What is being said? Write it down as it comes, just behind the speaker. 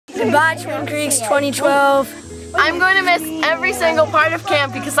Goodbye, Twin Creeks 2012. I'm going to miss every single part of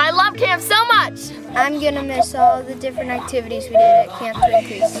camp because I love camp so much. I'm going to miss all the different activities we did at Camp Twin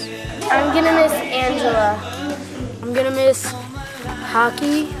Creeks. I'm going to miss Angela. I'm going to miss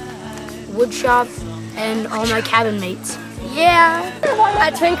hockey, woodshop, and all my cabin mates. Yeah.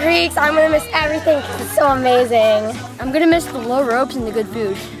 At Twin Creeks, I'm going to miss everything because it's so amazing. I'm going to miss the low ropes and the good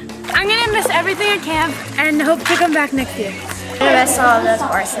food. I'm going to miss everything at camp and hope to come back next year. I'm going to miss all of those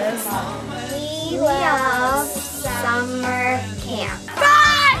horses. We love summer camp.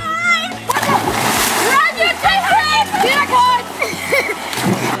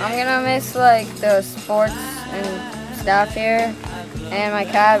 I'm gonna miss like the sports and stuff here, and my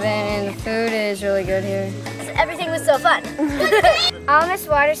cabin, and the food is really good here. Everything was so fun. I'll miss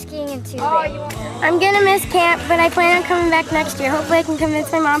water skiing and tubing. I'm gonna miss camp, but I plan on coming back next year. Hopefully I can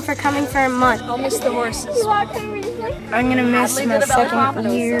convince my mom for coming for a month. I'll miss the horses. I'm gonna miss my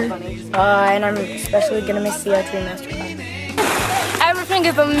second year, and I'm especially gonna miss the archery master class. Everything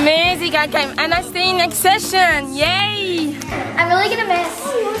is amazing at camp, and I see you next session. Yay! I'm really gonna miss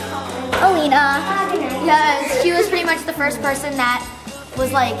Alina because she was pretty much the first person that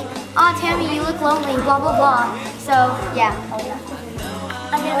was like, "Oh, Tammy, you look lonely," blah blah blah. So yeah, Alina.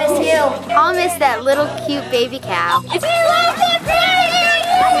 I'm gonna miss you. I'll miss that little cute baby cow.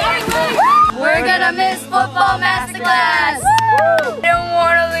 We're gonna miss football masterclass. I don't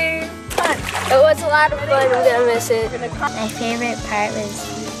want to leave. It was a lot of fun. I'm going to miss it. My favorite part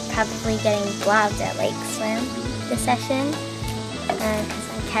was probably getting vlogged at Lake Swim this session because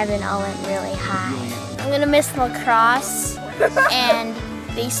Kevin all went really high. I'm gonna miss lacrosse and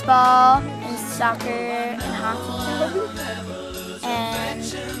baseball and soccer and hockey and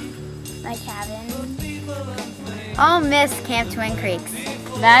my cabin. I'll miss Camp Twin Creeks.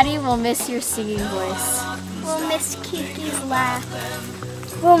 Maddie will miss your singing voice. We'll miss Kiki's laugh.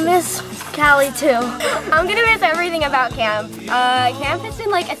 We'll miss Callie too. I'm gonna miss everything about camp. Camp has been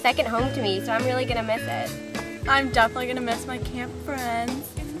like a second home to me, so I'm really gonna miss it. I'm definitely gonna miss my camp friends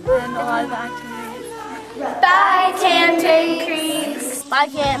and a lot of the activities. Bye, Camp Twin Creeks. Bye,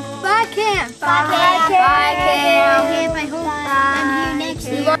 camp. Bye, camp. Bye, camp.